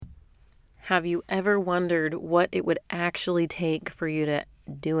Have you ever wondered what it would actually take for you to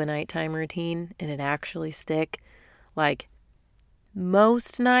do a nighttime routine and it actually stick? Like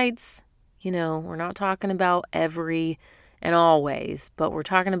most nights, we're not talking about every and always, but we're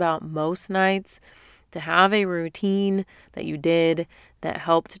talking about most nights to have a routine that you did that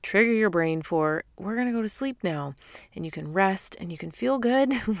helped trigger your brain for, we're going to go to sleep now. And you can rest and you can feel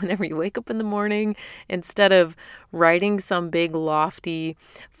good whenever you wake up in the morning instead of writing some big, lofty,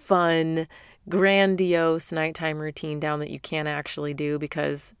 fun, grandiose nighttime routine down that you can't actually do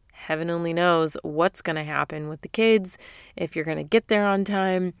because heaven only knows what's going to happen with the kids, if you're going to get there on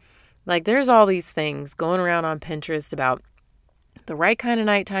time. Like there's all these things going around on Pinterest about the right kind of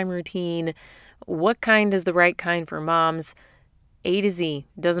nighttime routine. What kind is the right kind for moms? A to Z,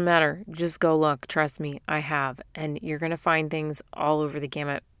 doesn't matter. Just go look. Trust me, I have. And you're going to find things all over the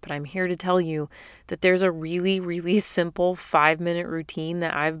gamut. But I'm here to tell you that there's a really, really simple 5-minute routine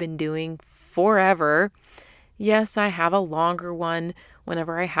that I've been doing forever. Yes, I have a longer one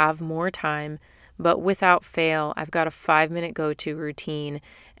whenever I have more time. But without fail, I've got a 5-minute go-to routine.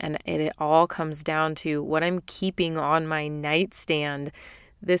 And it all comes down to what I'm keeping on my nightstand.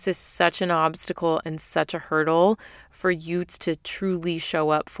 This is such an obstacle and such a hurdle for you to truly show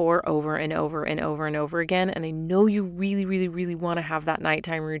up for over and over and over and over again. And I know you really, really, really want to have that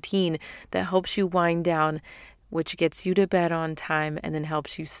nighttime routine that helps you wind down, which gets you to bed on time and then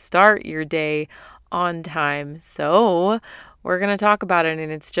helps you start your day on time. So we're going to talk about it,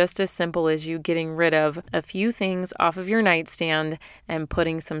 and it's just as simple as you getting rid of a few things off of your nightstand and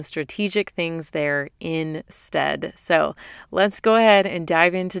putting some strategic things there instead. So let's go ahead and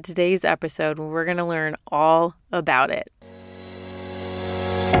dive into today's episode where we're going to learn all about it.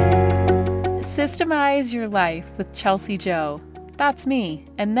 Systemize Your Life with Chelsea Joe. That's me,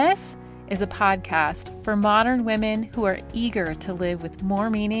 and this is a podcast for modern women who are eager to live with more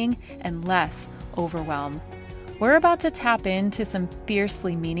meaning and less overwhelm. We're about to tap into some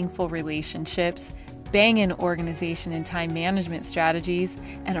fiercely meaningful relationships, banging organization and time management strategies,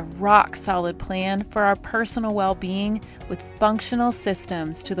 and a rock-solid plan for our personal well-being with functional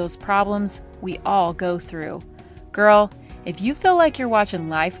systems to those problems we all go through. Girl, if you feel like you're watching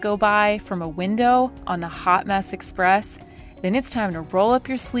life go by from a window on the Hot Mess Express, then it's time to roll up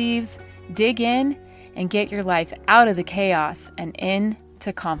your sleeves, dig in, and get your life out of the chaos and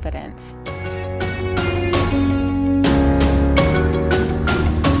into confidence.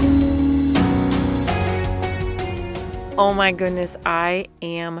 Oh my goodness, I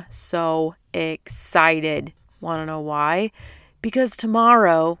am so excited. Want to know why? Because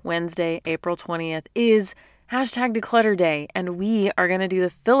tomorrow, Wednesday, April 20th, is #Declutter Day, and we are going to do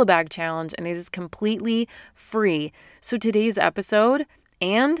the Fill-A-Bag Challenge, and it is completely free. So today's episode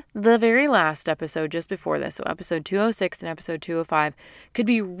and the very last episode just before this, so episode 206 and episode 205, could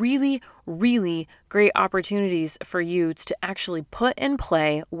be really, really great opportunities for you to actually put in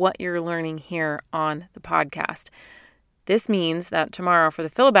play what you're learning here on the podcast. This means that tomorrow for the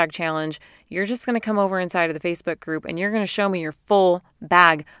Fill-A-Bag Challenge, you're just going to come over inside of the Facebook group and you're going to show me your full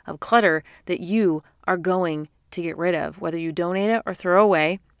bag of clutter that you are going to get rid of, whether you donate it or throw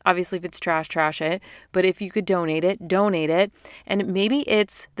away. Obviously, if it's trash, trash it. But if you could donate it, donate it. And maybe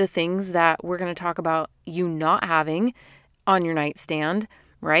it's the things that we're going to talk about you not having on your nightstand,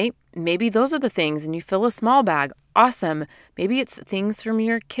 right? Maybe those are the things and you fill a small bag. Awesome. Maybe it's things from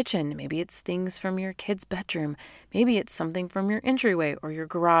your kitchen. Maybe it's things from your kid's bedroom. Maybe it's something from your entryway or your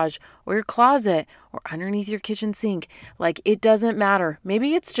garage or your closet or underneath your kitchen sink. Like, it doesn't matter.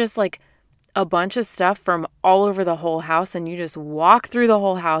 Maybe it's just like a bunch of stuff from all over the whole house and you just walk through the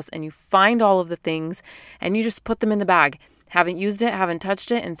whole house and you find all of the things and you just put them in the bag. Haven't used it, haven't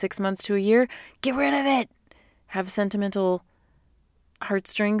touched it in 6 months to a year. Get rid of it. Have sentimental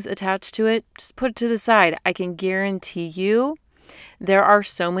heartstrings attached to it, just put it to the side. I can guarantee you there are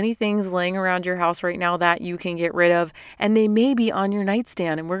so many things laying around your house right now that you can get rid of, and they may be on your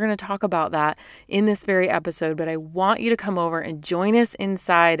nightstand, and we're going to talk about that in this very episode. But I want you to come over and join us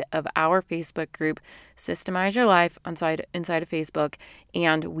inside of our Facebook group, Systemize Your Life, inside of Facebook,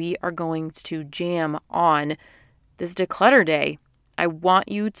 and we are going to jam on this Declutter Day. I want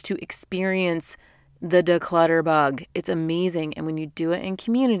you to experience the declutter bug. It's amazing. And when you do it in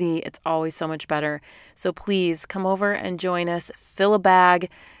community, it's always so much better. So please come over and join us, fill a bag,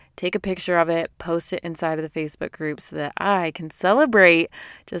 take a picture of it, post it inside of the Facebook group so that I can celebrate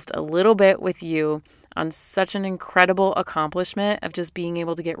just a little bit with you on such an incredible accomplishment of just being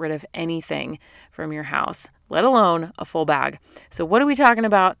able to get rid of anything from your house, let alone a full bag. So what are we talking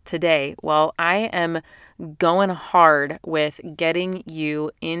about today? Well, I am going hard with getting you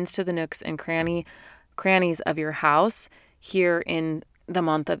into the nooks and crannies of your house here in the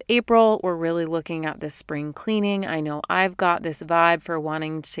month of April, we're really looking at this spring cleaning. I know I've got this vibe for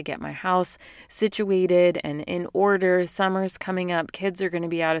wanting to get my house situated and in order. Summer's coming up. Kids are going to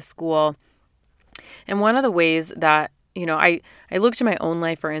be out of school. And one of the ways that, I look to my own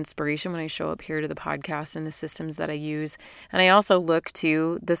life for inspiration when I show up here to the podcast and the systems that I use. And I also look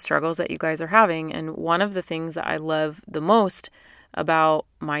to the struggles that you guys are having. And one of the things that I love the most about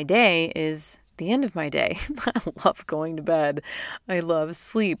my day is the end of my day. I love going to bed. I love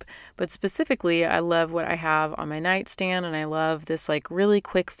sleep. But specifically, I love what I have on my nightstand. And I love this like really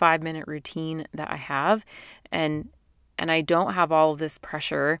quick 5-minute routine that I have. And I don't have all of this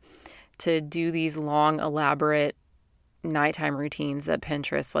pressure to do these long, elaborate nighttime routines that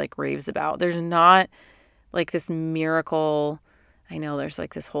Pinterest like raves about. There's not like this miracle. I know there's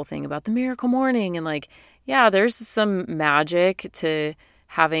like this whole thing about the miracle morning and like, yeah, there's some magic to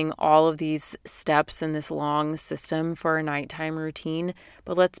having all of these steps in this long system for a nighttime routine.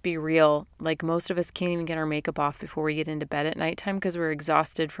 But let's be real, like most of us can't even get our makeup off before we get into bed at nighttime because we're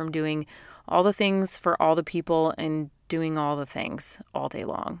exhausted from doing all the things for all the people and doing all the things all day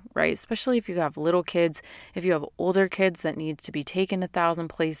long, right? Especially if you have little kids, if you have older kids that need to be taken 1,000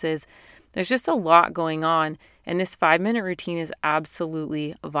 places. There's just a lot going on. And this 5-minute routine is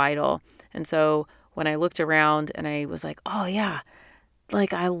absolutely vital. And so when I looked around and I was like, oh yeah,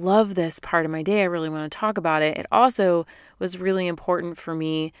 like I love this part of my day. I really want to talk about it. It also was really important for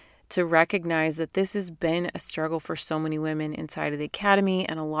me to recognize that this has been a struggle for so many women inside of the academy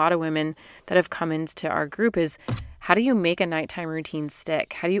and a lot of women that have come into our group is how do you make a nighttime routine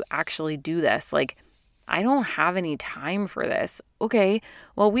stick? How do you actually do this? Like, I don't have any time for this. Okay,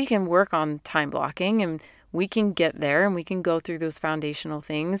 well, we can work on time blocking and we can get there and we can go through those foundational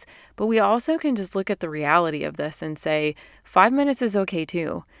things, but we also can just look at the reality of this and say 5 minutes is okay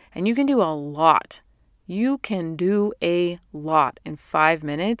too. And you can do a lot. You can do a lot in 5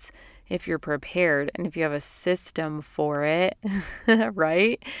 minutes if you're prepared and if you have a system for it,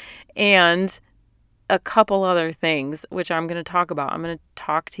 right? And a couple other things, which I'm going to talk about. I'm going to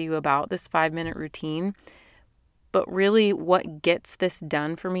talk to you about this 5-minute routine. But really what gets this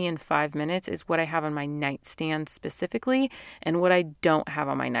done for me in 5 minutes is what I have on my nightstand specifically and what I don't have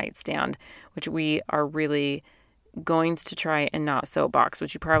on my nightstand, which we are really going to try and not soapbox,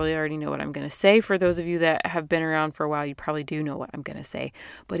 which you probably already know what I'm going to say. For those of you that have been around for a while, you probably do know what I'm going to say.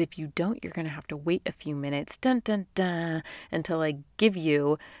 But if you don't, you're going to have to wait a few minutes, until I give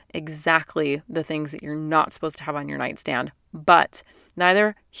you exactly the things that you're not supposed to have on your nightstand. But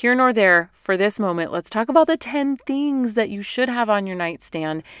neither here nor there for this moment. Let's talk about the 10 things that you should have on your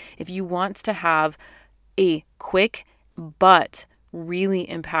nightstand if you want to have a quick but really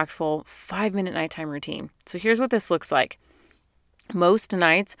impactful 5-minute nighttime routine. So here's what this looks like. Most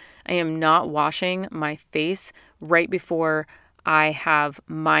nights, I am not washing my face right before I have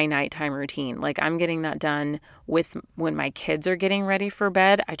my nighttime routine. Like I'm getting that done with when my kids are getting ready for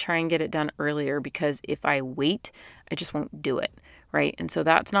bed. I try and get it done earlier because if I wait, I just won't do it, right? And so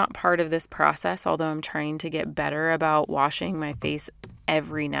that's not part of this process, although I'm trying to get better about washing my face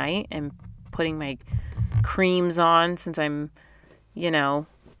every night and putting my creams on since I'm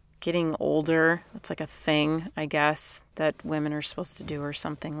getting older. That's like a thing, I guess, that women are supposed to do or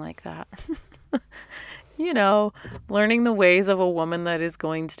something like that. Learning the ways of a woman that is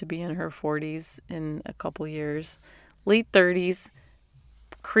going to be in her 40s in a couple years, late 30s,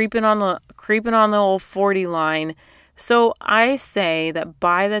 creeping on the old 40 line. So I say that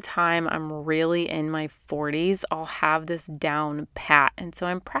by the time I'm really in my 40s, I'll have this down pat. And so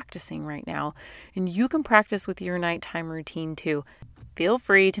I'm practicing right now. And you can practice with your nighttime routine too. Feel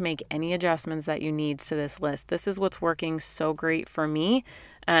free to make any adjustments that you need to this list. This is what's working so great for me.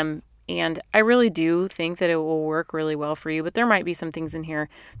 And I really do think that it will work really well for you, but there might be some things in here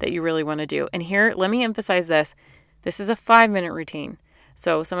that you really want to do. And here, let me emphasize this. This is a 5-minute routine.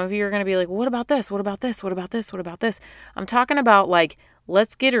 So some of you are going to be like, what about this? What about this? What about this? What about this? I'm talking about like,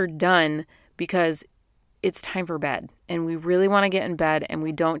 let's get her done because it's time for bed and we really want to get in bed and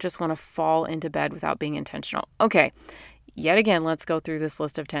we don't just want to fall into bed without being intentional. Okay. Yet again, let's go through this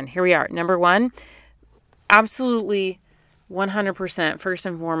list of 10. Here we are. Number 1, absolutely 100% first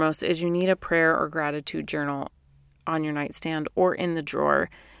and foremost is you need a prayer or gratitude journal on your nightstand or in the drawer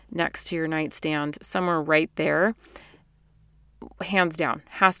next to your nightstand, somewhere right there. Hands down,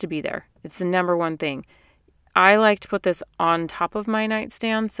 has to be there. It's the number one thing. I like to put this on top of my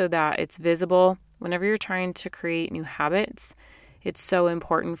nightstand so that it's visible. Whenever you're trying to create new habits, it's so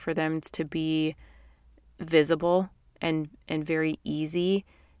important for them to be visible and very easy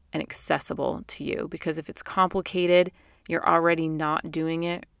and accessible to you. Because if it's complicated, you're already not doing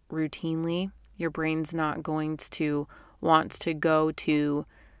it routinely. Your brain's not going to wants to go to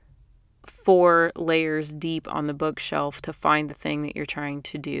 4 layers deep on the bookshelf to find the thing that you're trying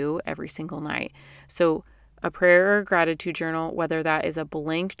to do every single night. So a prayer or gratitude journal, whether that is a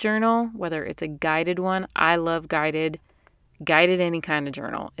blank journal, whether it's a guided one, I love guided any kind of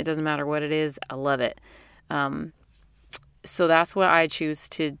journal. It doesn't matter what it is. I love it. So that's what I choose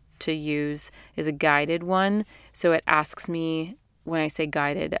to use, is a guided one. So it asks me, when I say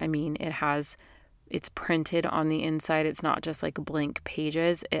guided, I mean it's printed on the inside. It's not just like blank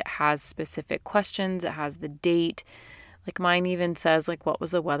pages. It has specific questions. It has the date. Like mine even says like, what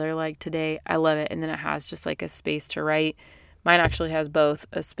was the weather like today? I love it. And then it has just like a space to write. Mine actually has both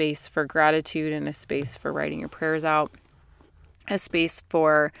a space for gratitude and a space for writing your prayers out. A space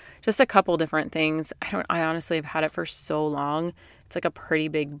for just a couple different things. I honestly have had it for so long. It's like a pretty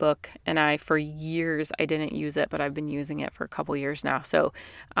big book, and for years I didn't use it, but I've been using it for a couple years now. So,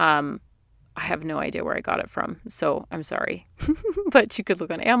 I have no idea where I got it from. So I'm sorry, but you could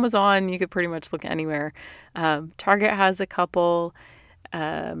look on Amazon. You could pretty much look anywhere. Target has a couple.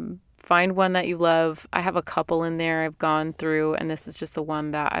 Find one that you love. I have a couple in there I've gone through, and this is just the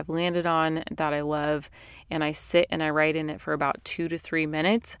one that I've landed on that I love. And I sit and I write in it for about 2 to 3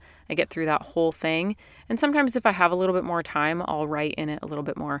 minutes. I get through that whole thing. And sometimes if I have a little bit more time, I'll write in it a little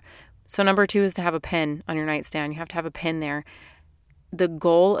bit more. So number 2 is to have a pen on your nightstand. You have to have a pen there. The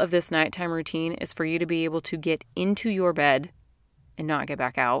goal of this nighttime routine is for you to be able to get into your bed and not get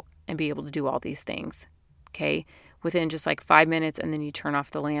back out and be able to do all these things. Okay? Within just like 5 minutes, and then you turn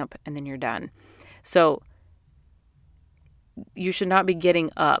off the lamp and then you're done. So you should not be getting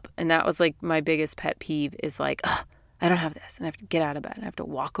up. And that was like my biggest pet peeve, is like, I don't have this, and I have to get out of bed. I have to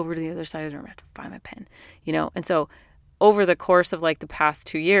walk over to the other side of the room. I have to find my pen, And so over the course of like the past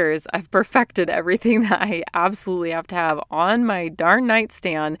 2 years, I've perfected everything that I absolutely have to have on my darn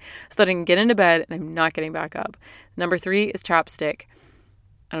nightstand so that I can get into bed and I'm not getting back up. Number 3 is chapstick.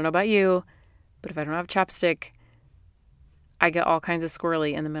 I don't know about you, but if I don't have chapstick, I get all kinds of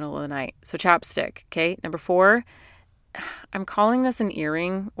squirrely in the middle of the night. So chapstick, okay? Number 4, I'm calling this an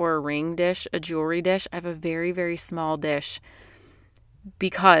earring or a ring dish, a jewelry dish. I have a very, very small dish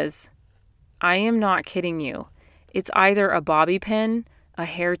because I am not kidding you. It's either a bobby pin, a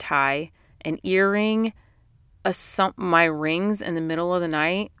hair tie, an earring, my rings in the middle of the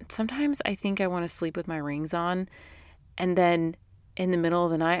night. Sometimes I think I want to sleep with my rings on, and then in the middle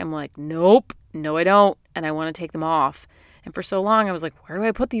of the night, I'm like, nope, no, I don't, and I want to take them off. And for so long, I was like, where do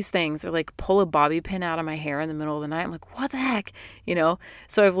I put these things? Or like pull a bobby pin out of my hair in the middle of the night. I'm like, what the heck?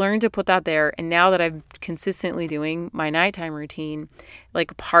 So I've learned to put that there. And now that I'm consistently doing my nighttime routine,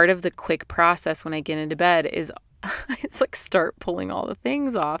 like part of the quick process when I get into bed is it's like start pulling all the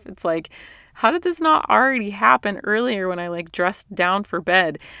things off. It's like, how did this not already happen earlier when I like dressed down for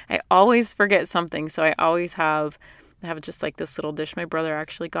bed? I always forget something. So I have just like this little dish. My brother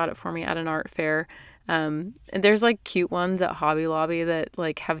actually got it for me at an art fair. And there's like cute ones at Hobby Lobby that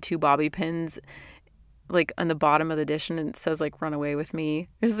like have 2 bobby pins like on the bottom of the dish, and it says like run away with me.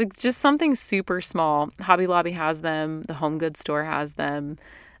 There's like just something super small. Hobby Lobby has them. The home goods store has them.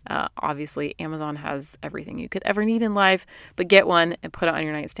 Obviously Amazon has everything you could ever need in life, but get one and put it on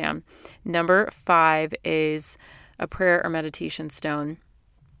your nightstand. Number 5 is a prayer or meditation stone.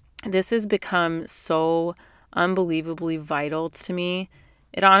 This has become so unbelievably vital to me.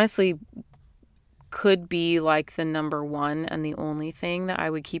 It honestly could be like the number 1 and the only thing that I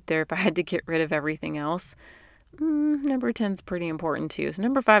would keep there if I had to get rid of everything else. Number 10 is pretty important too. So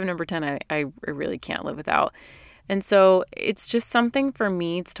number 5 and number 10, I really can't live without. And so it's just something for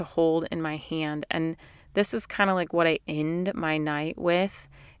me to hold in my hand. And this is kind of like what I end my night with.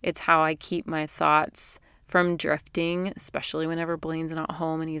 It's how I keep my thoughts from drifting, especially whenever Blaine's not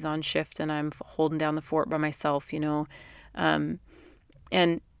home and he's on shift and I'm holding down the fort by myself, And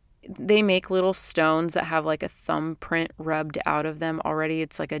they make little stones that have like a thumbprint rubbed out of them already.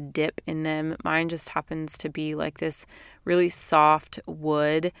 It's like a dip in them. Mine just happens to be like this really soft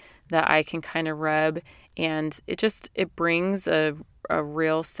wood that I can kind of rub. And it brings a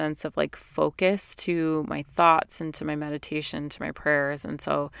real sense of like focus to my thoughts and to my meditation, to my prayers. And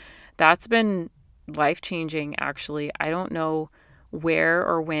so that's been life-changing, actually. I don't know where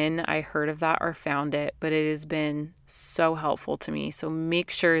or when I heard of that or found it, but it has been so helpful to me. So make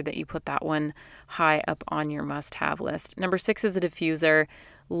sure that you put that one high up on your must-have list. Number 6 is a diffuser.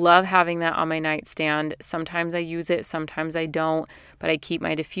 Love having that on my nightstand. Sometimes I use it, sometimes I don't, but I keep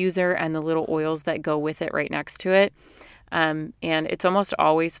my diffuser and the little oils that go with it right next to it. And it's almost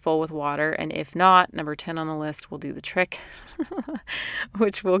always full with water. And if not, number 10 on the list will do the trick,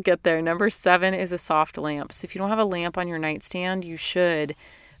 which we'll get there. Number 7 is a soft lamp. So if you don't have a lamp on your nightstand, you should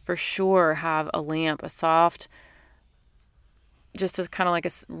for sure have a lamp, a soft, just a kind of like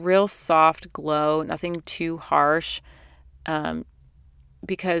a real soft glow, nothing too harsh,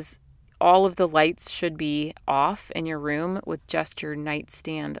 because all of the lights should be off in your room with just your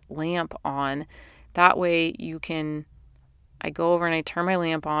nightstand lamp on. That way I go over and I turn my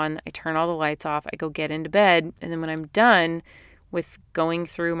lamp on, I turn all the lights off, I go get into bed, and then when I'm done with going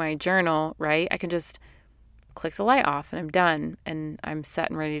through my journal, right, I can just click the light off and I'm done and I'm set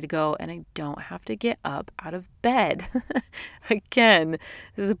and ready to go, and I don't have to get up out of bed. Again,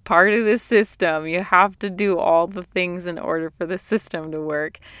 this is a part of the system. You have to do all the things in order for the system to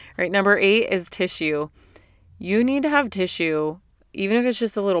work. Right, number 8 is tissue. You need to have tissue, even if it's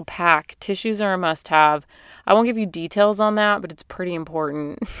just a little pack. Tissues are a must-have. I won't give you details on that, but it's pretty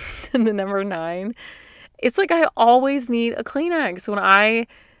important. And the number 9, it's like I always need a Kleenex when I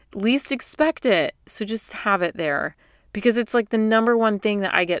least expect it. So just have it there, because it's like the number one thing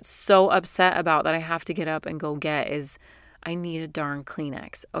that I get so upset about that I have to get up and go get is I need a darn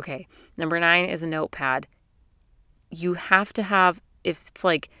Kleenex. Okay, number 9 is a notepad. You have to have, if it's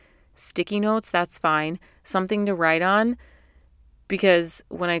like sticky notes, that's fine, something to write on, because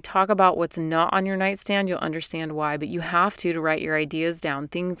when I talk about what's not on your nightstand, you'll understand why. But you have to write your ideas down.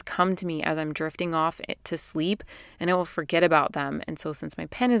 Things come to me as I'm drifting off to sleep, and I will forget about them. And so since my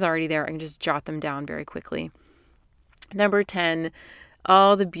pen is already there, I can just jot them down very quickly. Number 10,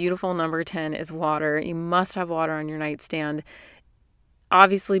 the beautiful number 10 is water. You must have water on your nightstand.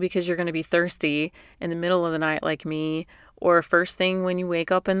 Obviously, because you're going to be thirsty in the middle of the night like me, or first thing when you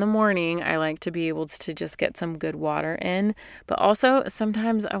wake up in the morning. I like to be able to just get some good water in. But also,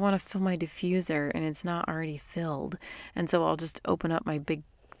 sometimes I want to fill my diffuser and it's not already filled. And so I'll just open up my big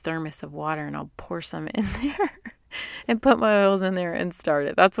thermos of water and I'll pour some in there and put my oils in there and start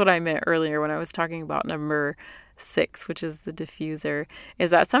it. That's what I meant earlier when I was talking about number 6, which is the diffuser, is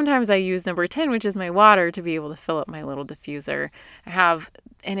that sometimes I use number 10, which is my water, to be able to fill up my little diffuser.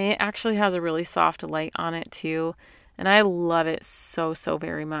 And it actually has a really soft light on it too. And I love it so, so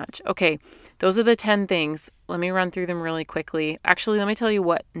very much. Okay, those are the 10 things. Let me run through them really quickly. Actually, let me tell you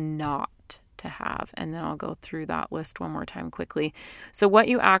what not to have, and then I'll go through that list one more time quickly. So what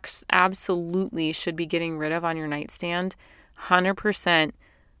you absolutely should be getting rid of on your nightstand, 100%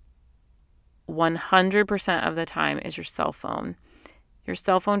 of the time, is your cell phone. Your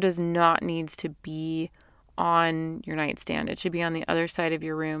cell phone does not need to be on your nightstand. It should be on the other side of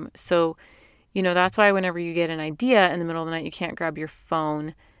your room. So, that's why whenever you get an idea in the middle of the night, you can't grab your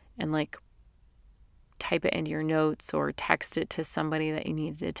phone and like type it into your notes or text it to somebody that you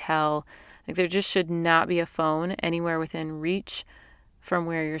need to tell. Like, there just should not be a phone anywhere within reach from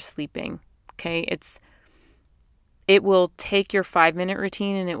where you're sleeping. Okay. It will take your 5-minute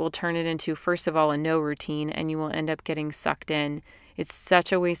routine and it will turn it into, first of all, a no routine, and you will end up getting sucked in. It's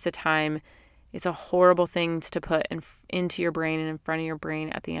such a waste of time. It's a horrible thing to put into your brain and in front of your brain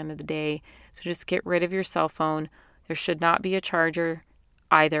at the end of the day. So just get rid of your cell phone. There should not be a charger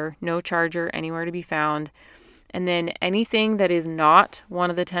either. No charger anywhere to be found. And then anything that is not one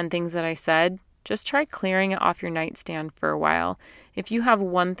of the 10 things that I said, just try clearing it off your nightstand for a while. If you have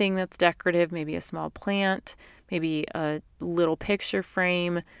one thing that's decorative, maybe a small plant, maybe a little picture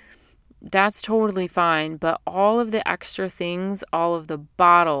frame, that's totally fine. But all of the extra things, all of the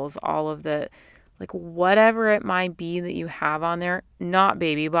bottles, all of the, like, whatever it might be that you have on there, not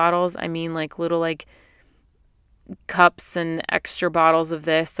baby bottles. I mean, like little, like, cups and extra bottles of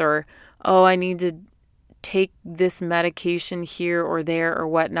this, or, I need to take this medication here or there or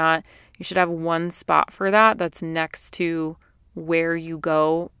whatnot. You should have one spot for that that's next to where you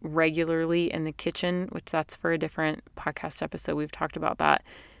go regularly in the kitchen, which that's for a different podcast episode. We've talked about that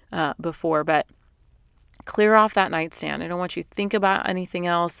before, but clear off that nightstand. I don't want you to think about anything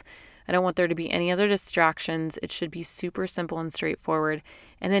else. I don't want there to be any other distractions. It should be super simple and straightforward.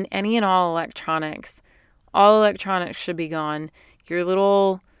 And then any and all electronics should be gone. Your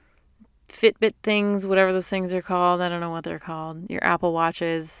little Fitbit things, whatever those things are called, I don't know what they're called. Your Apple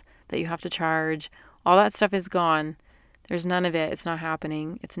Watches that you have to charge, all that stuff is gone. There's none of it. It's not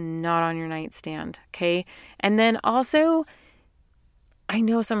happening. It's not on your nightstand. Okay. And then also, I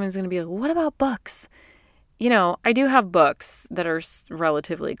know someone's going to be like, what about books? I do have books that are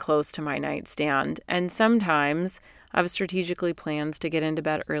relatively close to my nightstand. And sometimes I've strategically planned to get into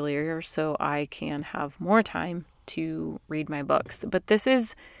bed earlier so I can have more time to read my books. But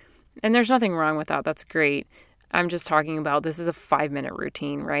and there's nothing wrong with that. That's great. I'm just talking about, this is a 5-minute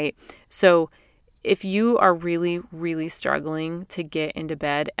routine, right? So if you are really, really struggling to get into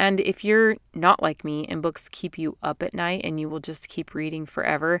bed, and if you're not like me and books keep you up at night and you will just keep reading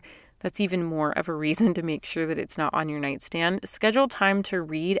forever, that's even more of a reason to make sure that it's not on your nightstand. Schedule time to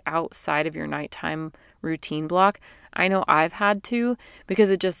read outside of your nighttime routine block. I know I've had to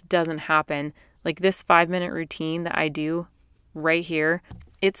because it just doesn't happen. Like this 5-minute routine that I do right here,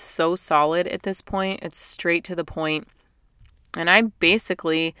 it's so solid at this point. It's straight to the point. And I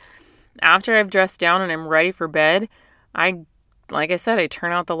basically, after I've dressed down and I'm ready for bed, like I said, I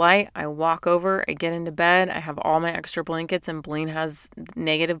turn out the light, I walk over, I get into bed, I have all my extra blankets, and Blaine has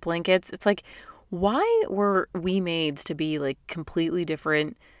negative blankets. It's like, why were we made to be like completely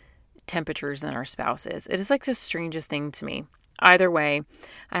different temperatures than our spouses? It is like the strangest thing to me. Either way,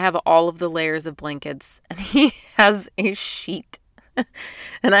 I have all of the layers of blankets, and he has a sheet.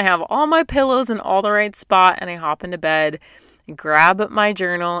 And I have all my pillows in all the right spot, and I hop into bed, grab my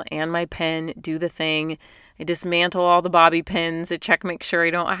journal and my pen, do the thing. I dismantle all the bobby pins. I check, make sure I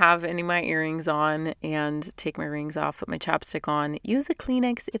don't have any of my earrings on, and take my rings off, put my chapstick on, use a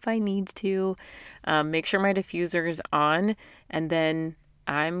Kleenex if I need to, make sure my diffuser's on, and then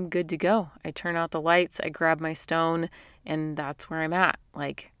I'm good to go. I turn out the lights, I grab my stone, and that's where I'm at.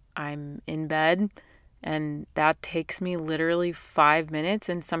 Like, I'm in bed, and that takes me literally 5 minutes.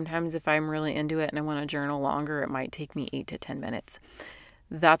 And sometimes if I'm really into it and I want to journal longer, it might take me 8 to 10 minutes.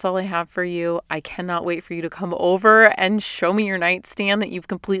 That's all I have for you. I cannot wait for you to come over and show me your nightstand that you've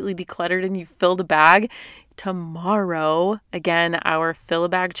completely decluttered and you've filled a bag. Tomorrow, again, our Fill a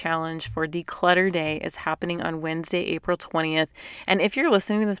Bag Challenge for Declutter Day is happening on Wednesday, April 20th. And if you're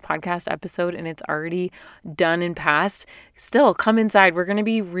listening to this podcast episode and it's already done and passed, still come inside. We're going to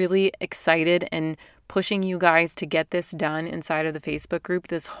be really excited and pushing you guys to get this done inside of the Facebook group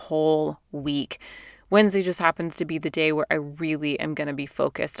this whole week. Wednesday just happens to be the day where I really am going to be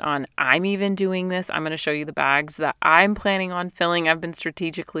focused on, I'm even doing this. I'm going to show you the bags that I'm planning on filling. I've been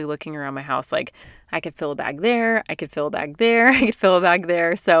strategically looking around my house like I could fill a bag there, I could fill a bag there, I could fill a bag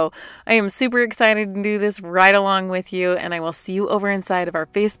there. So I am super excited to do this right along with you, and I will see you over inside of our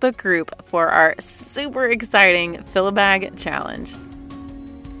Facebook group for our super exciting Fill a Bag Challenge.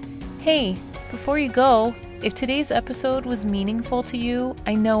 Hey, before you go, if today's episode was meaningful to you,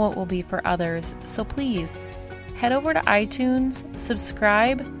 I know it will be for others, so please head over to iTunes,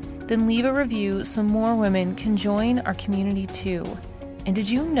 subscribe, then leave a review so more women can join our community too. And did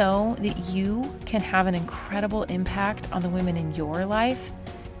you know that you can have an incredible impact on the women in your life?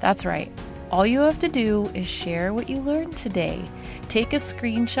 That's right. All you have to do is share what you learned today. Take a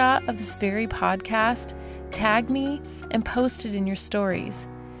screenshot of this very podcast, tag me, and post it in your stories.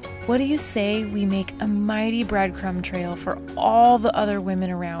 What do you say we make a mighty breadcrumb trail for all the other women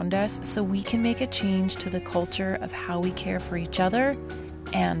around us so we can make a change to the culture of how we care for each other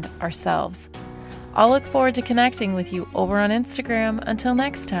and ourselves? I'll look forward to connecting with you over on Instagram. Until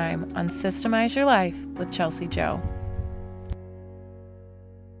next time on Systemize Your Life with Chelsea Joe.